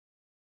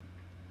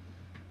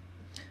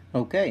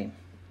Okay,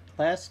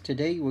 class,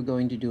 today we're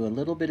going to do a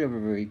little bit of a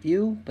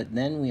review, but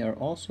then we are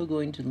also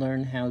going to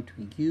learn how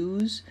to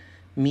use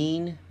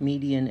mean,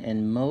 median,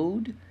 and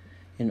mode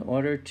in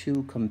order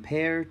to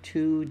compare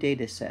two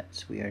data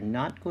sets. We are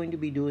not going to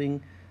be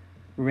doing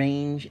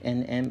range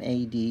and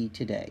MAD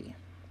today.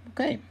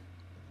 Okay,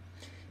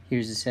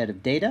 here's a set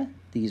of data.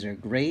 These are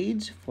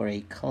grades for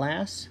a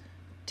class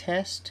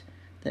test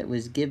that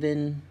was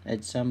given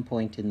at some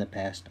point in the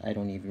past. I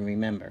don't even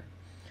remember.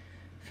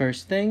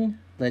 First thing,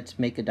 let's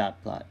make a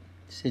dot plot.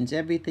 Since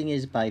everything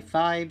is by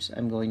fives,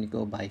 I'm going to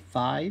go by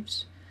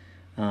fives.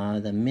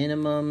 The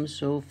minimum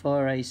so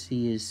far I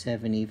see is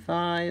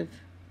 75.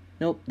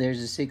 Nope, there's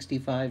a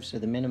 65, so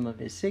the minimum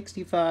is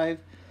 65.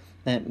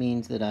 That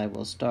means that I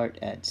will start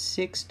at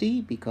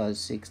 60 because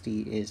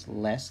 60 is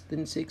less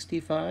than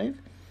 65.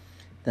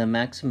 The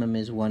maximum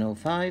is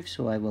 105,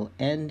 so I will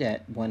end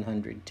at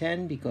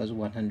 110 because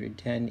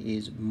 110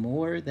 is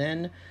more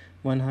than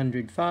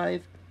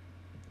 105.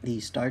 The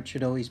start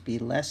should always be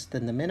less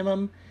than the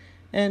minimum,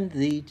 and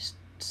the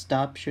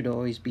stop should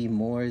always be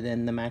more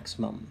than the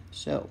maximum.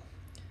 So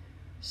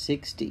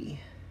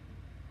 60,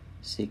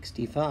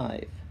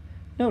 65.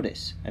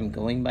 Notice I'm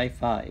going by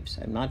fives.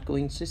 I'm not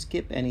going to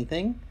skip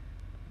anything.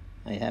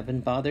 I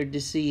haven't bothered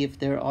to see if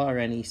there are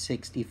any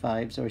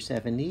 65s or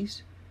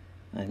 70s.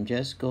 I'm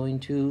just going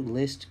to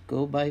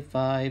go by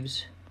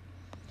fives,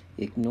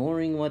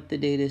 ignoring what the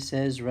data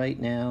says right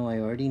now. I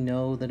already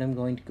know that I'm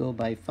going to go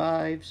by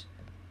fives.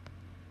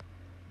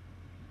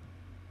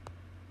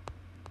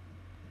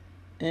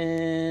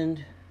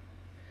 And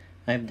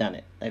I've done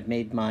it. I've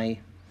made my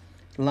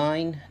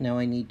line. Now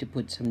I need to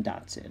put some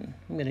dots in.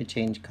 I'm going to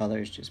change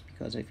colors just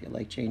because I feel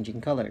like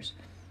changing colors.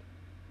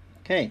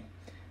 Okay,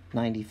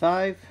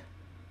 95,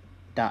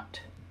 dot,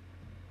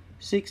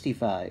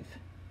 65,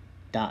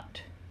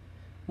 dot,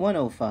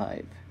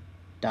 105,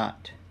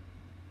 dot.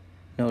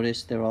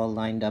 Notice they're all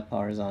lined up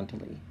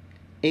horizontally.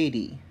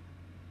 80,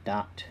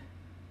 dot,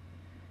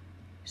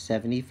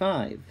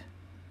 75,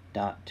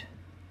 dot,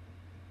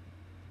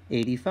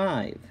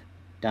 85,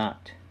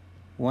 dot,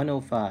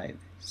 105,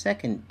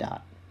 second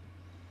dot,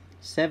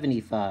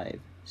 75,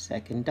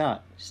 second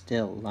dot,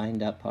 still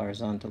lined up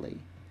horizontally.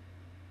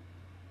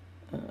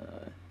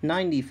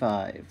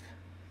 95,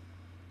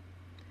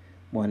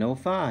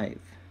 105,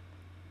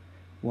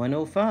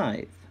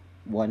 105,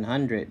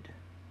 100,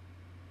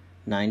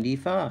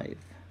 95,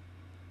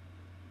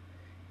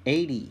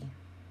 80,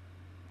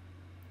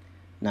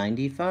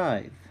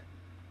 95,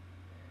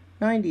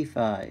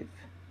 95,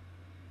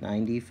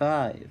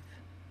 95,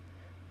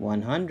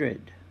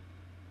 100,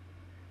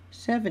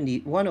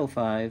 70,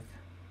 105,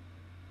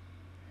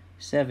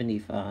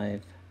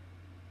 75,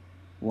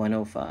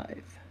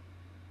 105.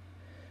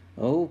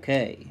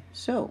 Okay,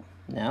 so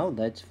now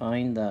let's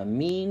find the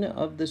mean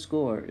of the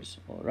scores.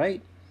 All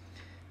right,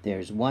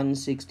 there's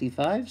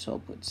 165, so I'll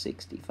put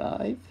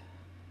 65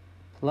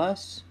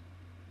 plus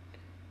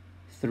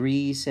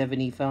 3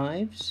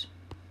 75s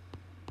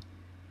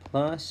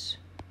plus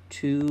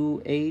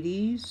 2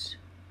 80s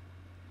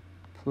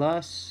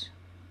plus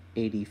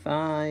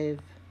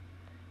 85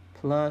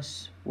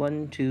 plus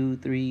 1, 2,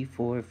 3,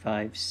 4,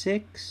 5,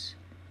 6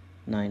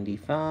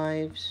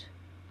 95s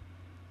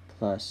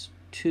plus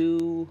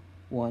 2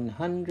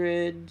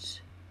 100s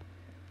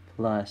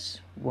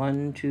plus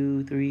 1,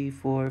 2, 3,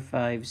 4,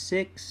 5,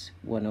 6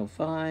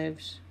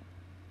 105s.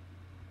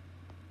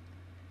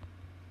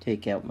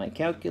 Take out my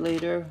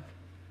calculator,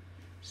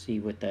 see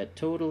what that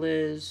total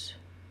is.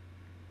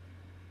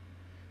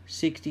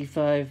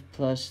 65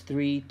 plus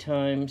 3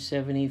 times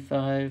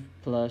 75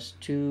 plus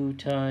 2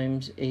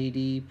 times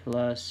 80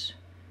 plus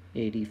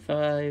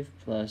 85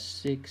 plus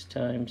 6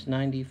 times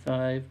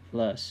 95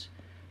 plus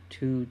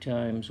 2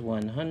 times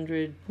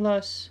 100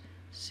 plus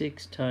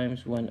 6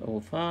 times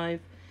 105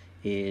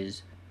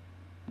 is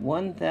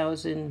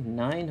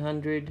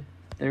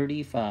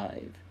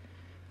 1,935.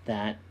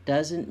 That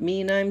doesn't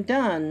mean I'm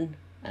done.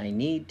 I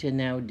need to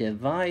now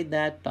divide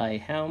that by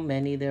how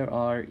many there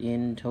are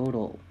in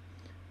total.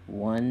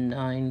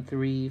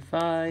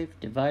 1935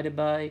 divided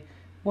by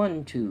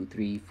 1, 2,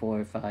 3,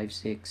 4, 5,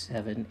 6,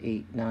 7,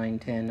 8, 9,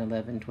 10,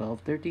 11, 12,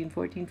 13,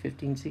 14,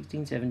 15,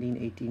 16, 17,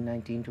 18,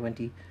 19,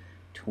 20,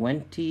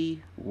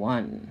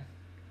 21.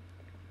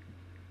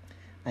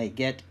 I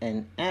get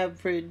an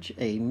average,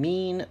 a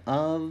mean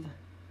of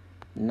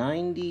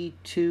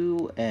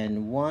 92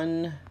 and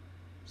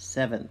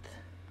 1/7.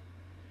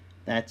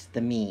 That's the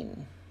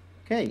mean.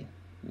 Okay,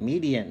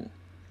 median.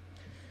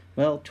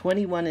 Well,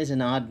 21 is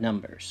an odd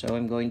number, so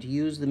I'm going to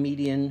use the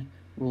median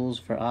rules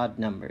for odd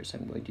numbers.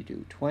 I'm going to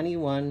do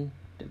 21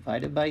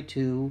 divided by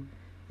 2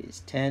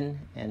 is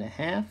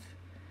 10.5,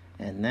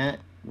 and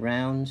that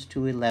rounds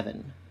to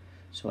 11.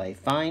 So I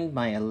find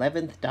my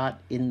 11th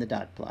dot in the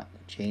dot plot.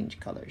 Change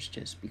colors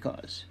just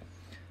because.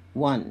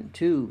 1,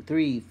 2,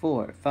 3,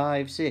 4,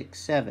 5,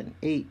 6, 7,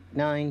 8,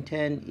 9,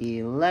 10,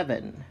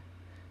 11.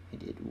 I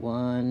did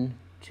 1,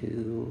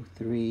 2,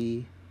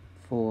 3,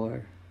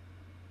 4,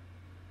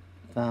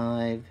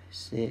 5,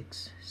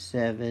 6,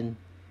 7,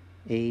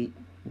 8,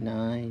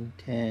 9,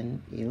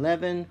 10,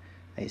 11.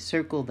 I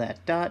circle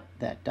that dot.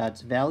 That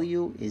dot's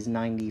value is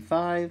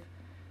 95.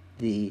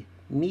 The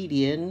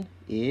median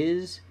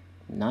is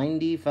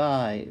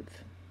 95.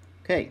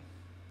 Okay.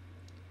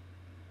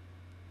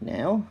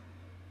 Now,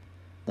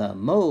 the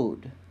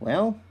mode.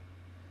 Well,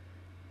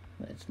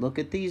 let's look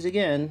at these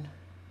again.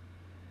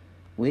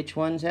 Which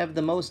ones have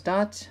the most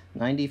dots?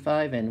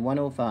 95 and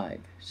 105.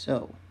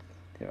 So,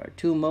 there are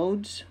two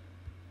modes.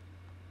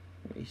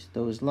 Erase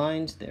those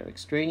lines, they're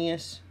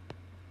extraneous.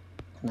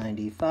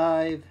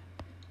 95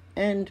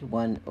 and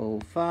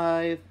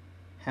 105.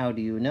 How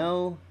do you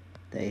know?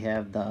 They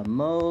have the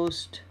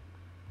most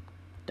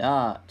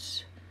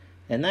dots.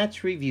 And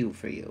that's review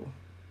for you.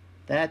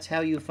 That's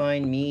how you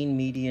find mean,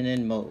 median,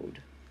 and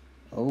mode.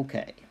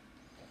 Okay.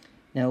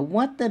 Now,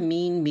 what the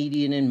mean,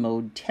 median, and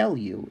mode tell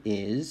you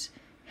is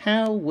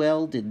how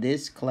well did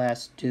this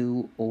class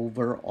do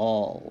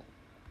overall?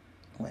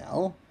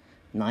 Well,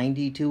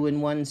 92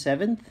 and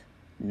 1/7,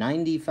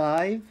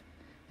 95,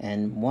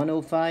 and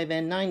 105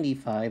 and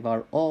 95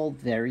 are all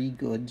very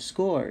good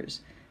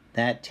scores.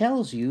 That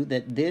tells you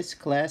that this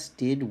class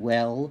did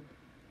well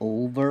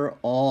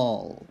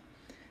overall.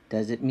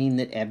 Does it mean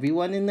that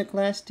everyone in the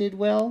class did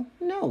well?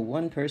 No,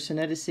 one person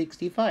had a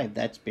 65.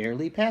 That's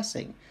barely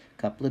passing.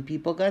 A couple of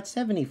people got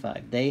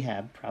 75. They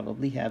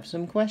probably have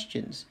some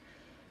questions.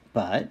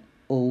 But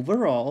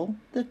overall,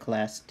 the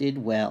class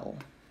did well.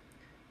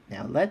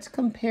 Now let's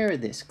compare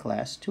this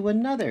class to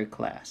another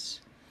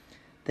class.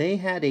 They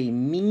had a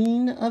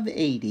mean of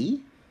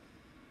 80,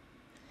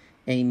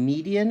 a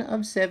median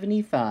of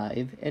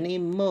 75, and a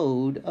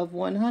mode of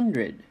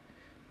 100.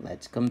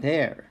 Let's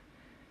compare.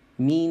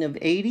 Mean of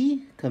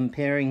 80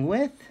 comparing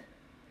with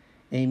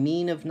a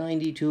mean of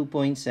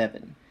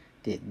 92.7.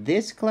 Did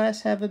this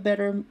class have a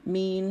better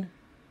mean,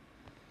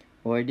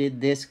 or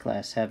did this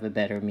class have a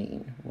better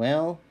mean?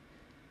 Well,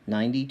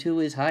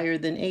 92 is higher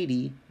than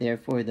 80,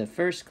 therefore the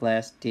first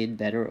class did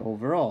better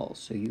overall.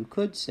 So you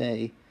could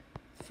say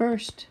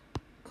first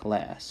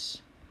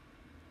class.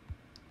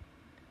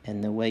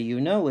 And the way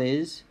you know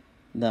is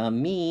the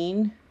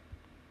mean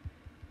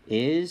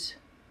is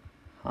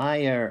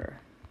higher.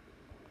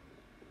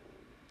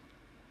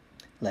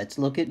 Let's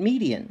look at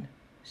median.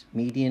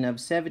 Median of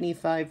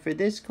 75 for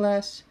this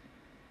class.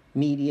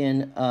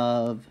 Median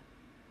of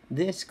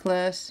this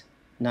class,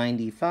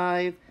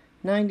 95.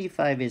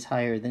 95 is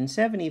higher than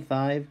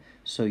 75,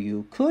 so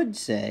you could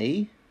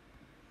say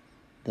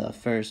the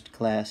first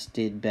class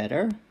did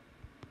better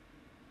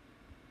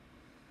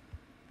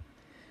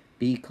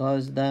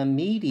because the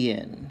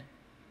median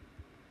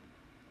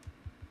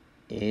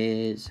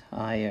is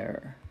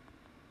higher.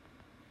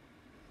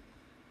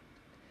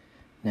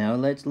 Now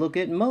let's look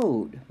at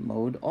mode.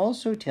 Mode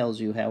also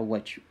tells you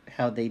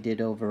how they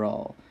did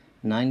overall.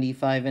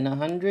 95 and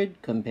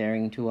 100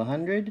 comparing to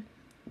 100.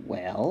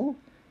 Well,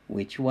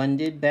 which one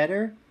did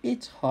better?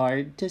 It's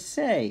hard to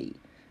say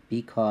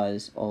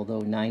because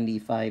although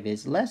 95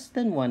 is less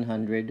than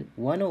 100,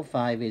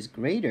 105 is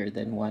greater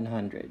than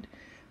 100.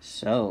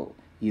 So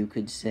you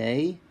could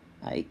say,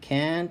 I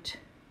can't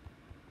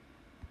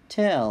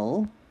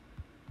tell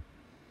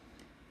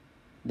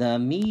the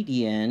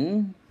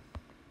median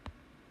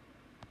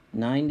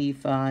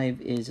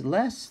 95 is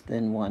less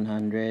than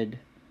 100,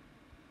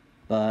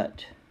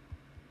 but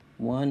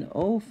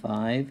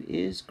 105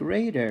 is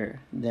greater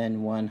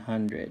than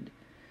 100.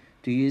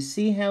 Do you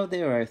see how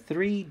there are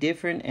three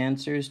different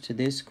answers to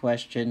this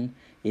question?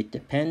 It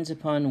depends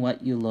upon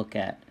what you look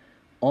at.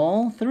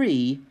 All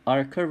three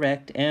are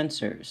correct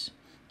answers.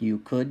 You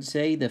could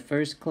say the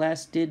first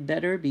class did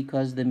better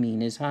because the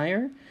mean is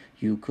higher.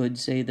 You could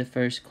say the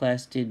first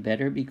class did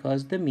better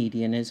because the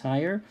median is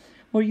higher.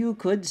 Or you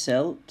could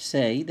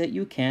say that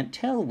you can't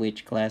tell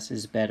which class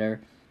is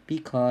better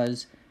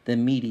because the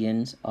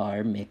medians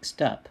are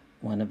mixed up.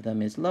 One of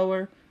them is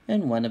lower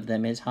and one of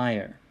them is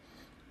higher.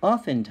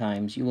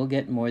 Oftentimes you will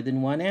get more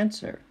than one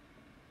answer,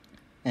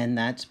 and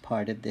that's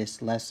part of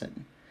this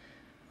lesson.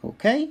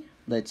 Okay,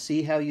 let's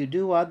see how you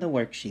do on the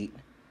worksheet.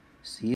 See you